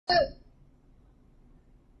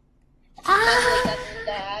Ah! I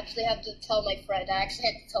actually have to tell my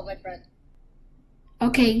friend.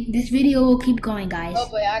 Okay, this video will keep going, guys. Oh,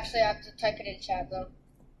 but I actually have to type it in chat, though.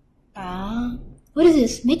 What is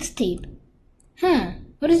this? Mixtape. Huh.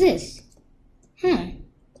 What is this?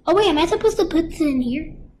 Oh, wait, am I supposed to put this in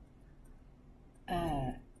here?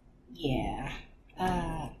 Yeah.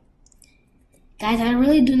 Guys, I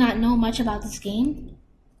really do not know much about this game.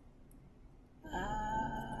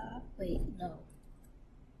 Wait, no.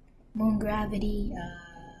 Moon gravity,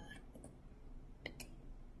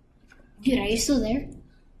 Dude, are you still there?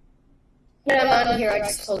 Yeah, I'm not here. I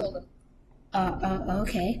just told him.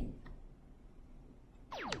 Okay.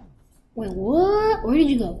 Wait, what? Where did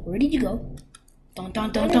you go? Where did you go? Don't.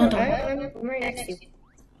 I'm right next to you.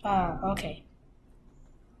 Okay.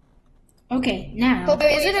 Okay, now. Oh,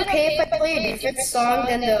 but is it okay if I play a different song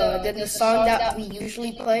than the song that we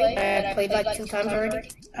usually play? I played like 2 times already.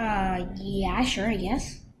 Yeah, sure, I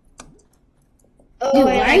guess. Oh, Dude,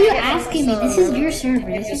 why are you asking me? This is your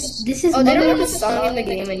server. This is. Oh, they don't have the song in the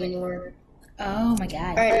game anymore. Oh my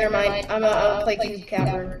god. Alright, never mind. I'm gonna play Cube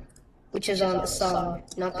Cavern, which is on the song,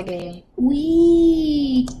 not the game.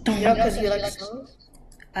 We. You know, because you like songs?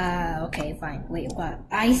 Okay, fine. Wait, what?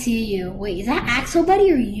 I see you. Wait, is that Axel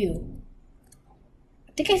Buddy or you?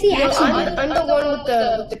 I think I see Axel Buddy. I'm the one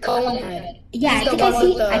with the cone head. Yeah,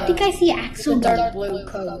 I think I see Axel the Buddy. dark blue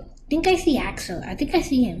cone. I think I see Axel. I think I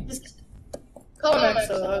see him. Cone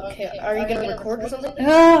Axel, okay. Are you gonna record or something?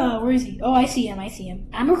 Oh, where is he? Oh, I see him.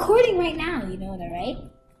 I'm recording right now. You know that, right?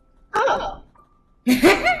 Oh.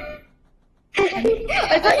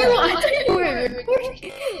 I thought you were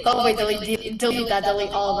recording. Oh wait, delete that,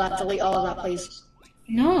 delete all of that, please.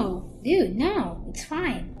 No, dude, no, it's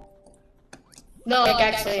fine. No, like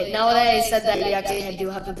actually, now that I said that, you actually do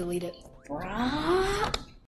have to delete it. Bruh.